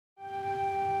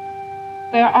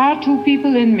There are two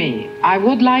people in me. I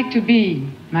would like to be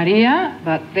Maria,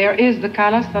 but there is the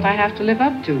Callas that I have to live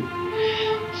up to.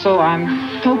 So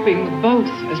I'm coping with both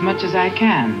as much as I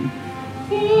can.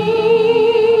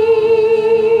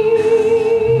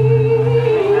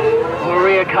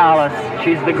 Maria Callas,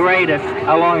 she's the greatest.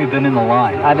 How long have you been in the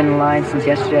line? I've been in line since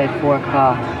yesterday at 4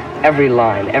 o'clock. Every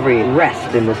line, every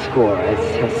rest in the score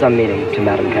has some meaning to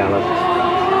Madame Callas.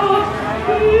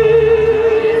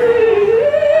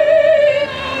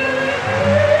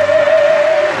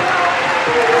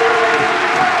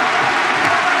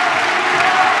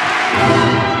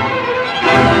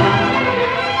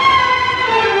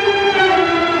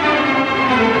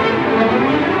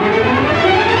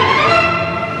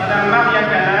 Madame Maria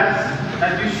Callas a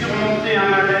dû surmonter un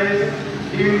malaise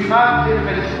et une grave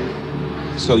dépression.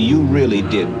 So you really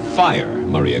did fire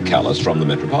Maria Callas from the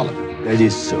Metropolitan? That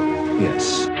is so,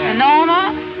 yes.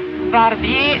 Norma,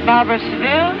 Barbara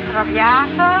Seville,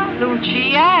 Traviata,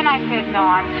 Lucia, and I said, no,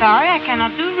 I'm sorry, I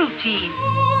cannot do routine.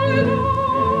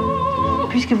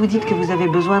 Puisque vous dites que vous avez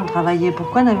besoin de travailler,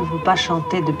 pourquoi n'avez-vous pas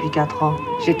chanté depuis 4 ans?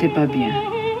 J'étais pas bien.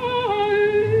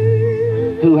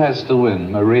 Who has to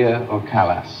win, Maria or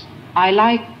Callas? I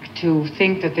like to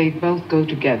think that they both go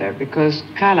together because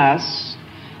Callas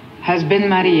has been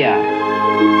Maria.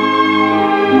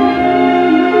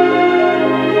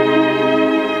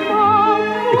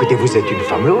 Écoutez, vous êtes une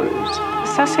femme heureuse.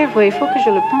 Ça c'est vrai, il faut que je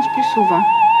le pense plus souvent.